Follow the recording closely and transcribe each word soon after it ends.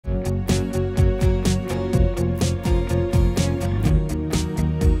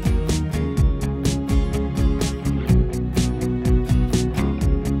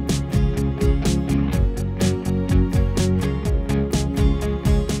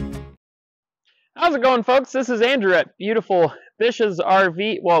How's it going, folks? This is Andrew at beautiful BISH'S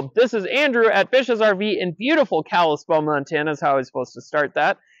RV. Well, this is Andrew at BISH'S RV in beautiful Kalispell, Montana is how I was supposed to start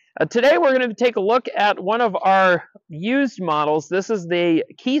that. Today we're going to take a look at one of our used models. This is the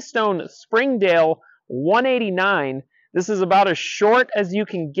Keystone Springdale 189. This is about as short as you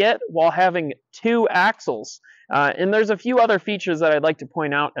can get while having two axles. And there's a few other features that I'd like to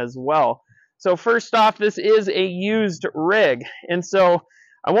point out as well. So first off, this is a used rig. And so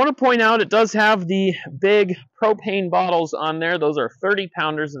I want to point out it does have the big propane bottles on there. Those are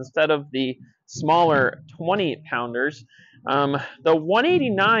 30-pounders instead of the smaller 20-pounders. The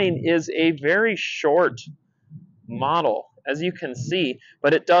 189 is a very short model, as you can see,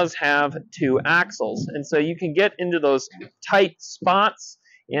 but it does have two axles. And so you can get into those tight spots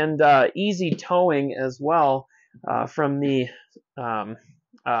and easy towing as well from the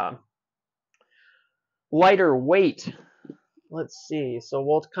lighter weight. Let's see, so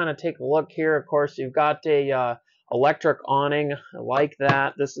we'll kind of take a look here. Of course, you've got a electric awning like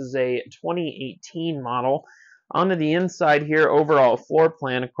that. This is a 2018 model. Onto the inside here, overall floor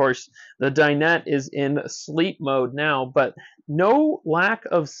plan, of course, the dinette is in sleep mode now, but no lack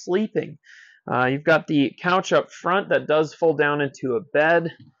of sleeping. You've got the couch up front that does fold down into a bed.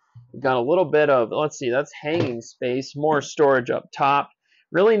 You've got a little bit of, let's see, that's hanging space, more storage up top.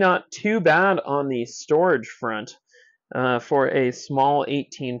 Really not too bad on the storage front. For a small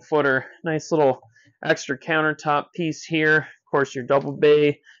 18-footer. Nice little extra countertop piece here. Of course, your double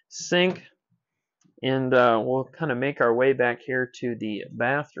bay sink. And we'll kind of make our way back here to the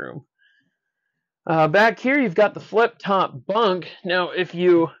bathroom. Back here, you've got the flip top bunk. Now, if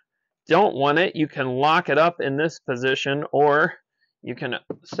you don't want it, you can lock it up in this position, or you can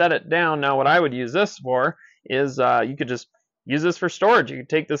set it down. Now, what I would use this for is you could just use this for storage. You can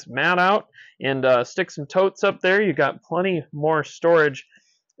take this mat out and stick some totes up there. You've got plenty more storage.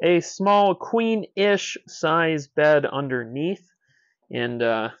 A small queen-ish size bed underneath. And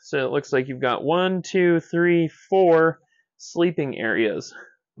so it looks like you've got 1, 2, 3, 4 sleeping areas.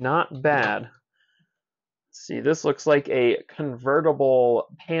 Not bad. Let's see, this looks like a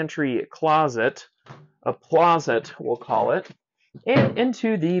convertible pantry closet. A closet, we'll call it. And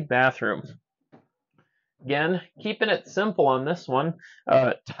into the bathroom. Again, keeping it simple on this one.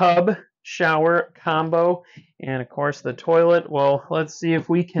 Tub, shower, combo, and of course the toilet. Well, let's see if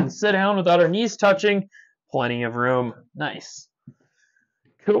we can sit down without our knees touching. Plenty of room. Nice.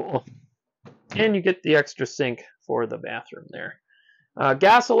 Cool. And you get the extra sink for the bathroom there.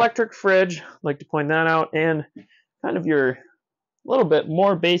 Gas electric fridge, I'd like to point that out, and kind of your little bit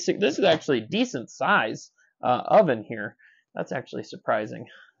more basic. This is actually decent size oven here. That's actually surprising.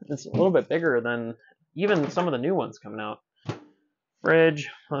 It's a little bit bigger than even some of the new ones coming out. Fridge,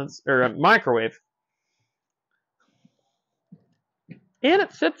 or a microwave. And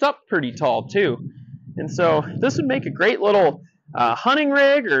it sits up pretty tall too. And so this would make a great little hunting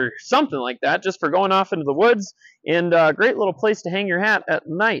rig or something like that, just for going off into the woods, and a great little place to hang your hat at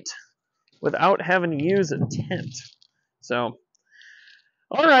night without having to use a tent. So,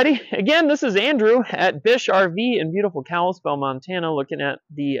 alrighty, again, this is Andrew at BISH RV in beautiful Kalispell, Montana, looking at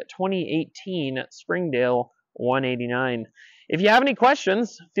the 2018 Springdale 189. If you have any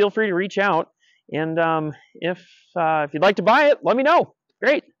questions, feel free to reach out, and if you'd like to buy it, let me know.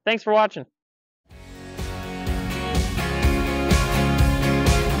 Great, thanks for watching.